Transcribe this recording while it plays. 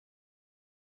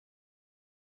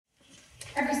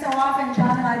Every so often,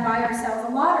 John and I buy ourselves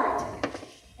a lottery ticket,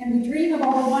 and we dream of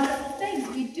all the wonderful things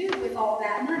we do with all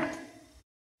that money.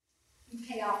 We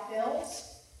pay off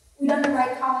bills, we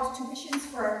underwrite college tuitions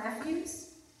for our nephews,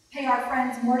 pay our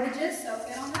friends' mortgages, so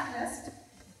get on that list.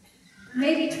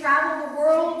 Maybe travel the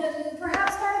world and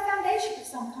perhaps start a foundation of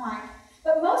some kind.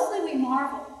 But mostly we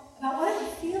marvel about what it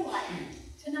would feel like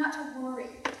to not to worry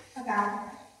about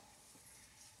money.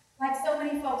 Like so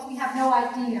many folks, we have no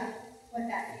idea what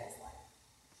that feels like.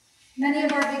 Many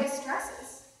of our biggest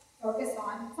stresses focus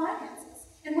on finances,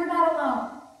 and we're not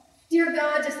alone. Dear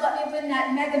God, just let me win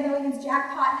that Mega Millions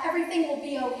jackpot and everything will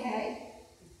be okay.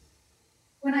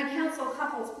 When I counsel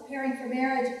couples preparing for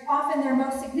marriage, often their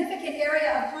most significant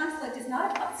area of conflict is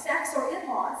not about sex or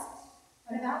in-laws,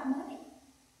 but about money.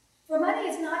 For money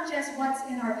is not just what's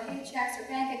in our paychecks or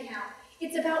bank account,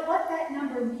 it's about what that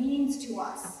number means to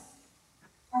us.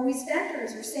 Are we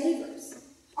spenders or savers?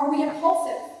 Are we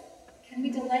impulsive? Can we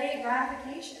delay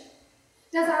gratification?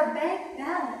 Does our bank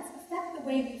balance affect the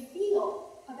way we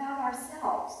feel about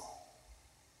ourselves?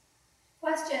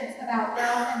 Questions about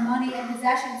wealth and money and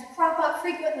possessions crop up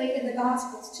frequently in the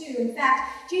Gospels too. In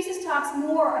fact, Jesus talks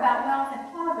more about wealth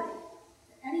and poverty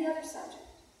than any other subject.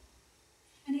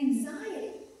 And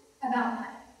anxiety about money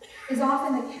is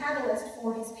often the catalyst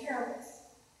for his parables.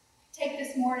 Take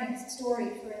this morning's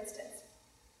story, for instance.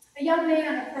 A young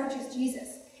man approaches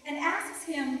Jesus and asks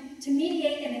him to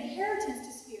mediate an inheritance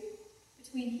dispute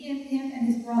between him and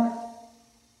his brother.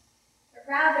 But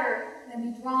rather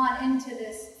than be drawn into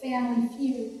this family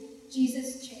feud,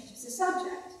 Jesus changes the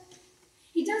subject.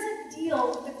 He doesn't deal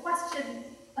with the question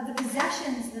of the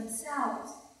possessions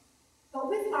themselves, but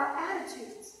with our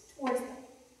attitudes towards them.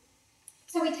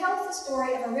 So he tells the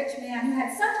story of a rich man who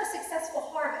had such a successful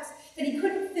harvest that he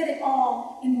couldn't fit it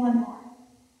all in one barn.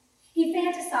 He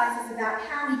fantasizes about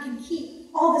how he can keep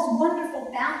all this wonderful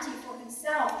bounty for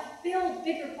himself, build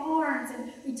bigger barns,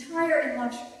 and retire in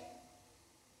luxury.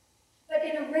 But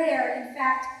in a rare, in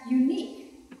fact,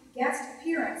 unique guest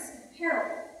appearance in the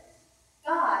parable,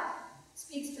 God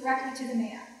speaks directly to the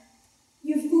man.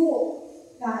 "You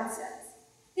fool," God says.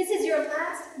 "This is your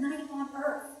last night on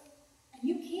earth, and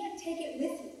you can't take it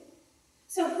with you.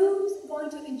 So who's going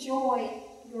to enjoy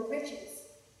your riches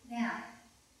now?"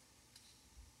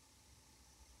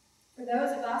 For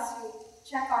those of us who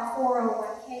check our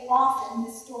 401k often,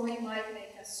 this story might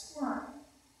make us squirm.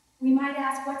 We might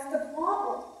ask, what's the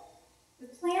problem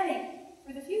with planning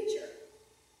for the future?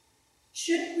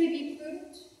 Shouldn't we be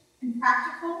prudent and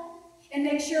practical and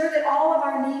make sure that all of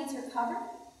our needs are covered?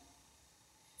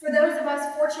 For those of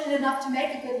us fortunate enough to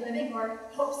make a good living or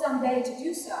hope someday to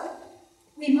do so,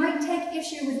 we might take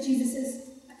issue with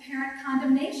Jesus' apparent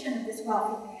condemnation of this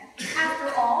wealthy man.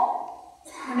 After all,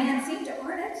 the man seemed to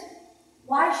earn it.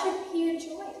 Why shouldn't he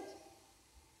enjoy it?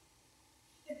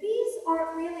 But these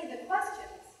aren't really the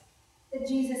questions that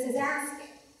Jesus is asking.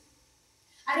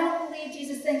 I don't believe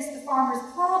Jesus thinks the farmer's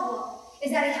problem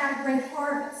is that he had a great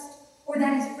harvest, or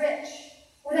that he's rich,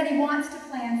 or that he wants to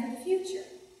plan for the future.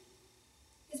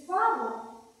 His problem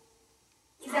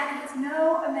is that he has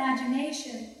no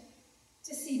imagination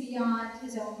to see beyond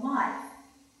his own life.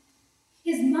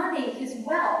 His money, his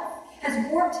wealth,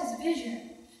 has warped his vision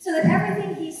so that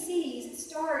everything he sees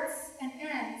starts and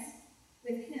ends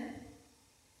with him.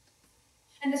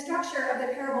 And the structure of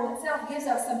the parable itself gives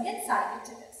us some insight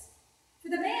into this. For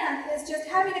the man is just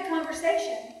having a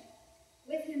conversation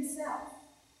with himself.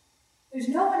 There's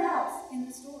no one else in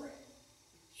the story.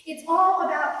 It's all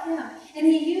about him, and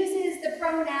he uses the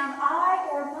pronoun I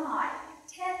or my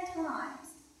 10 times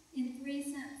in 3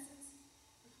 sentences.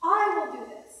 I will do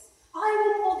this.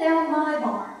 I will pull down my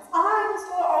barns. I will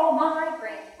store all my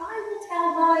grain. I will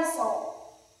tell my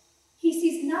soul. He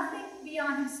sees nothing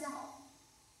beyond himself.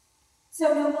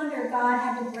 So no wonder God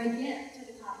had to break into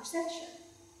the conversation.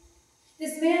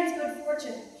 This man's good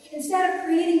fortune, instead of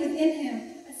creating within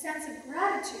him a sense of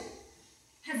gratitude,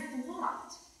 has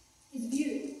blocked his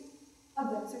view of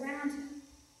those around him.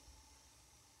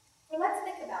 But let's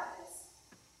think about this.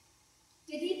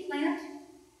 Did he plant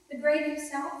the grain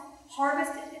himself,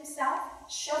 harvest it himself,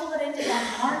 shovel it into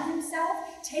that barn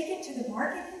himself, take it to the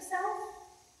market himself?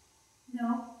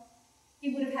 No.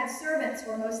 He would have had servants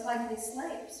or most likely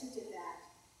slaves who did that.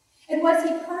 And was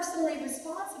he personally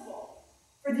responsible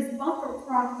for this bumper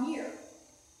crop year?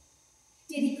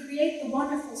 Did he create the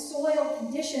wonderful soil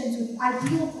conditions with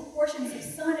ideal proportions of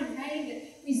sun and rain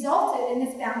that resulted in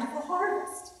this bountiful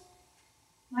harvest?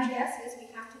 My guess is we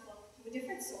have to look to a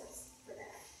different source for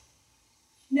that.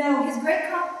 No, his great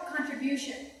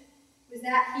contribution was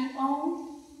that he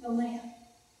owned the land.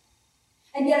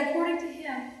 And yet, according to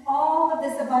him, all of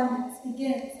this abundance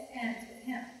begins and ends with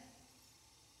him.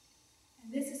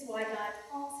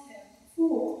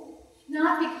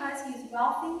 not because he is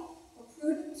wealthy or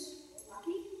prudent or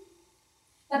lucky,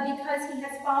 but because he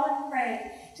has fallen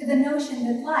prey to the notion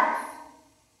that life,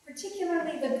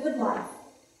 particularly the good life,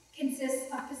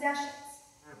 consists of possessions,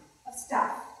 of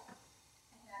stuff,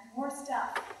 and that more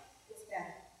stuff is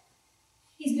better.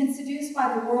 He's been seduced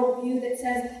by the worldview that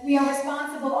says we are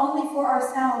responsible only for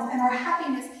ourselves and our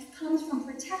happiness comes from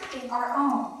protecting our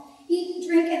own. Eat,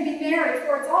 drink, and be merry,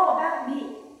 for it's all about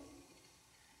me.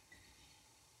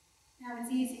 Now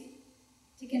it's easy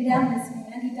to condemn this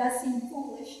man. He does seem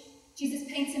foolish. Jesus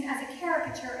paints him as a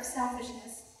caricature of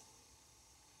selfishness.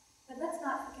 But let's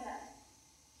not forget,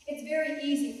 it's very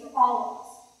easy for all of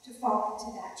us to fall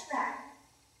into that trap.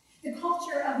 The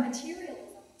culture of materialism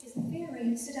is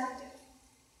very seductive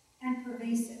and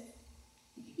pervasive,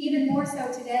 even more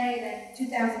so today than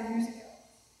 2,000 years ago.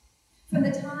 From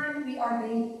the time we are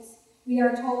babies, we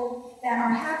are told that our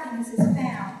happiness is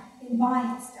found in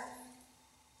buying stuff.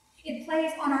 It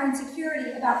plays on our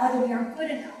insecurity about whether we are good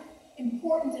enough,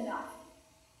 important enough,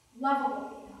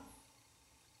 lovable enough.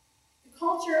 The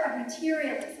culture of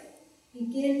materialism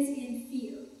begins in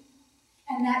fear,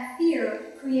 and that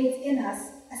fear creates in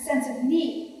us a sense of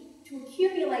need to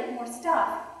accumulate more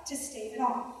stuff to stave it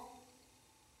off.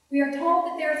 We are told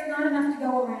that there is not enough to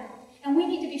go around, and we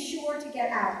need to be sure to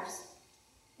get ours.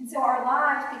 And so our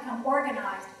lives become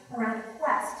organized around a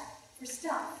quest for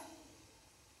stuff.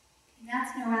 And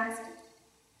that's no accident.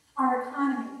 Our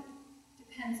economy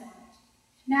depends on it.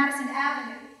 Madison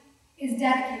Avenue is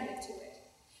dedicated to it.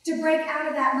 To break out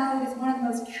of that mode is one of the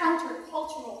most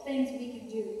countercultural things we can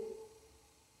do.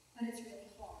 But it's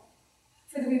really hard.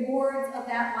 For the rewards of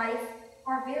that life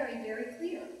are very, very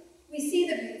clear. We see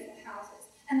the beautiful houses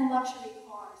and the luxury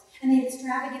cars and the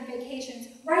extravagant vacations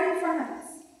right in front of us.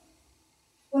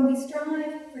 When we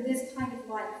strive for this kind of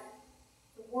life,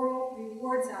 the world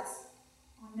rewards us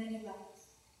on many levels.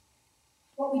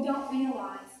 What we don't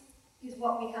realize is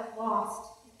what we have lost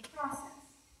in the process.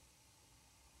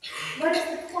 What is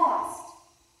the cost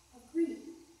of greed?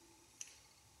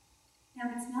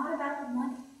 Now, it's not about the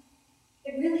money.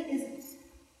 It really isn't.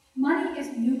 Money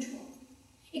is neutral.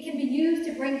 It can be used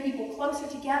to bring people closer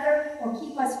together or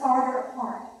keep us farther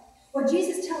apart. What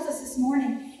Jesus tells us this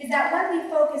morning is that when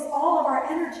we focus all of our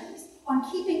energies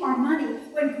on keeping our money,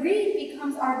 when greed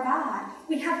becomes our God,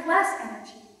 we have less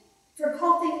energy for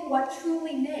cultivating what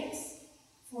truly makes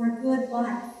for a good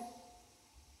life.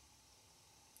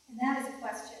 And that is a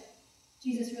question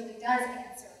Jesus really does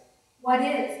answer. What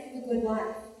is the good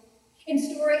life? In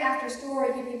story after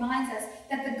story, he reminds us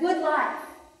that the good life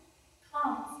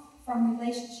comes from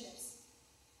relationships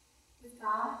with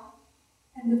God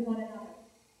and with one another.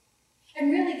 And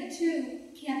really, the two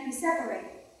can't be separated.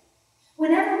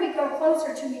 Whenever we grow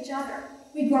closer to each other,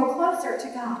 we grow closer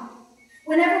to God.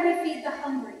 Whenever we feed the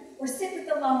hungry, or sit with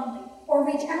the lonely, or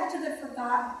reach out to the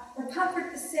forgotten, or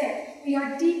comfort the sick, we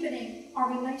are deepening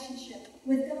our relationship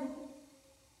with God.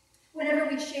 Whenever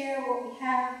we share what we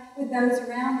have with those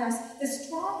around us, the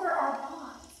stronger our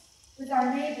bonds with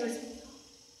our neighbors become.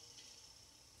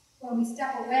 When we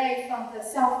step away from the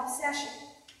self-obsession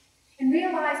and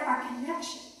realize our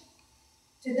connection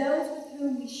to those with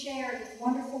whom we share this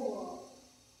wonderful world,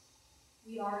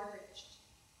 we are enriched.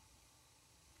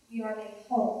 We are made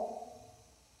whole.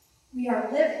 We are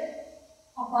living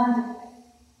abundantly.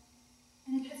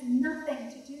 And it has nothing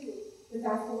to do with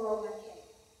our 401k.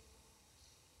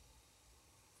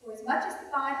 For as much as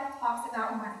the Bible talks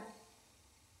about money,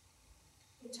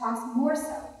 it talks more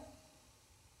so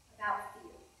about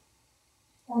fear.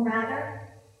 Or rather,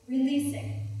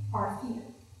 releasing our fear.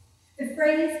 The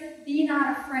phrase, "be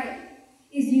not afraid,"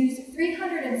 is used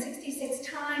 366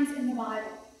 times in the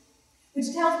Bible,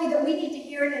 which tells me that we need to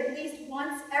hear it at least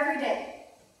once every day,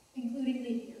 including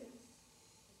leap year.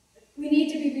 We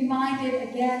need to be reminded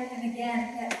again and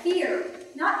again that fear,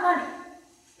 not money,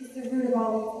 is the root of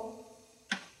all evil.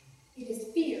 It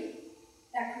is fear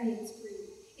that creates greed.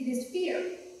 It is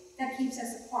fear that keeps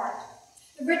us apart.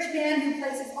 The rich man who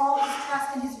places all his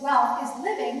trust in his wealth is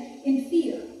living in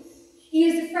fear. He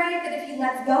is afraid that if he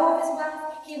lets go of his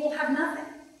wealth, he will have nothing.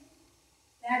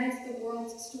 That is the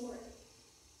world's story.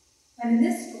 But in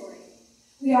this story,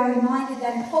 we are reminded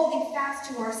that in holding fast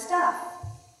to our stuff,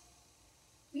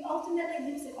 we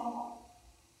ultimately lose it all.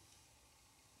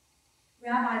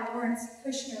 Rabbi Lawrence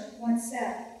Kushner once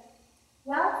said,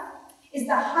 "Wealth is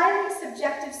the highly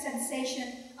subjective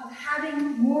sensation of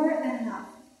having more than enough,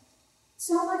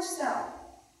 so much so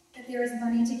that there is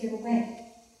money to give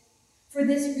away. For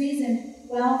this reason,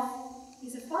 wealth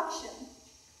is a function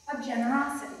of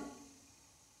generosity.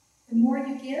 The more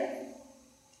you give,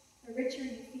 the richer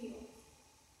you feel."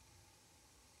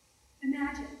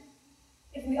 Imagine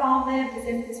if we all all lived as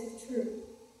if this were true.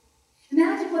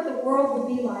 Imagine what the world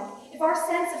would be like if our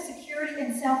sense of security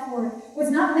and self-worth was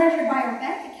not measured by our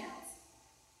bank accounts,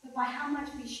 but by how much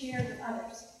we shared with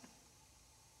others.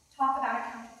 Talk about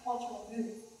a countercultural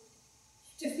move.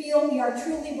 To feel we are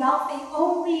truly wealthy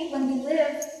only when we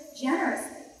live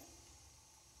generously.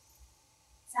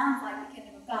 Sounds like the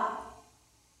kingdom of God.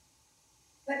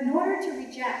 But in order to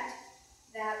reject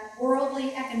that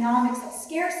worldly economics of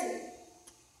scarcity,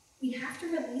 we have to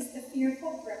release the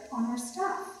fearful grip on our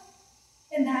stuff.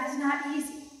 And that is not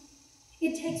easy.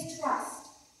 It takes trust,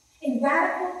 a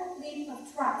radical leap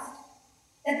of trust,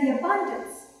 that the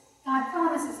abundance God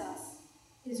promises us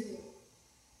is real.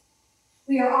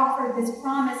 We are offered this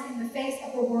promise in the face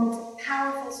of the world's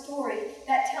powerful story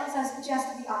that tells us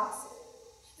just the opposite.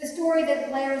 The story that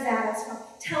blares at us from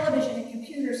television and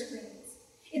computer screens.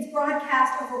 It's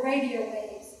broadcast over radio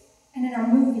waves and in our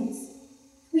movies.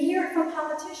 We hear it from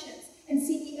politicians and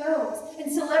CEOs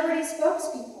and celebrity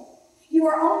spokespeople. You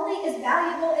are only as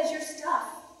valuable as your stuff,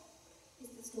 is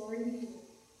the story we hear.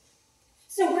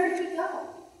 So where do we go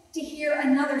to hear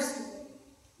another story,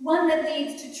 one that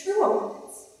leads to true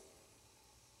abundance?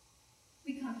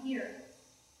 We come here,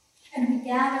 and we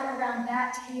gather around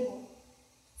that table.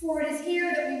 For it is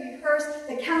here that we rehearse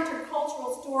the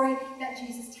countercultural story that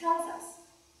Jesus tells us.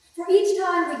 For each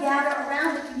time we gather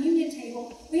around the communion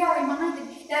table, we are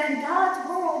reminded that in God's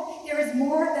world there is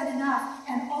more than enough,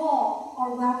 and all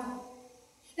are welcome.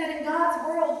 That in God's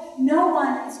world no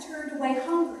one is turned away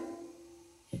hungry.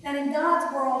 That in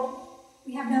God's world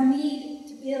we have no need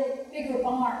to build bigger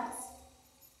barns,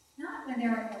 not when there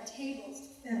are more tables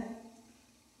to fill.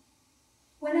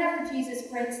 Whenever Jesus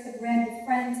breaks the bread with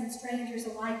friends and strangers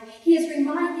alike, he is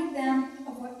reminding them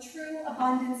of what true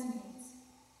abundance means.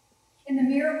 In the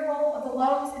miracle of the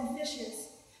loaves and fishes,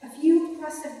 a few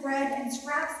crusts of bread and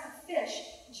scraps of fish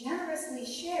generously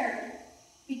shared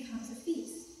becomes a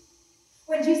feast.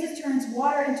 When Jesus turns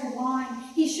water into wine,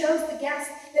 he shows the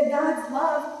guests that God's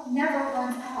love never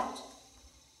runs out.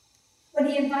 When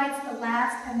he invites the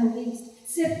last and the least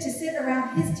to sit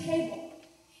around his table,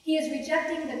 he is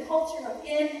rejecting the culture of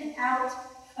in and out,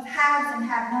 of haves and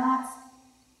have-nots,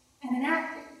 and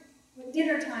enacting what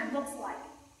dinner time looks like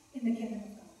in the kingdom of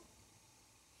God.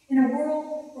 In a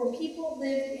world where people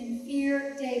live in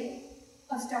fear daily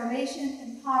of starvation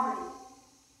and poverty,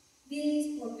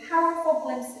 these were powerful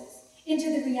glimpses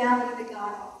into the reality that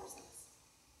God offers us.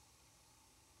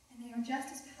 And they are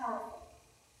just as powerful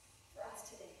for us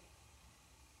today.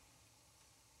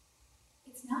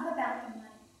 It's not about the money.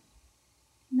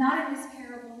 Not in this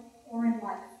parable or in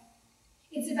life.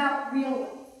 It's about real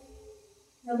wealth,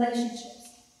 relationships,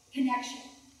 connection,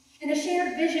 and a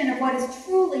shared vision of what is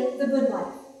truly the good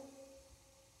life.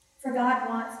 For God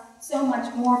wants so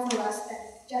much more for us than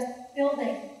just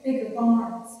building bigger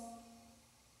barns.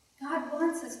 God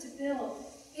wants us to build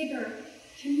bigger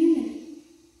community,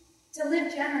 to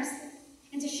live generously,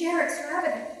 and to share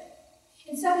extravagantly.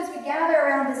 And so as we gather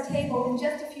around this table in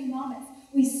just a few moments,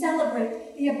 we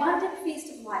celebrate the abundant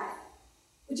feast of life,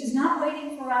 which is not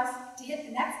waiting for us to hit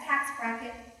the next tax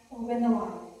bracket or win the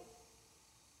lottery.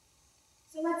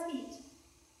 So let's eat,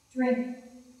 drink,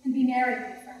 and be merry,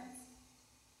 my friends.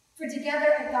 For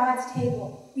together at God's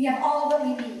table, we have all that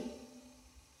we need,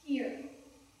 here,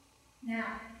 now,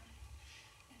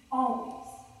 and always.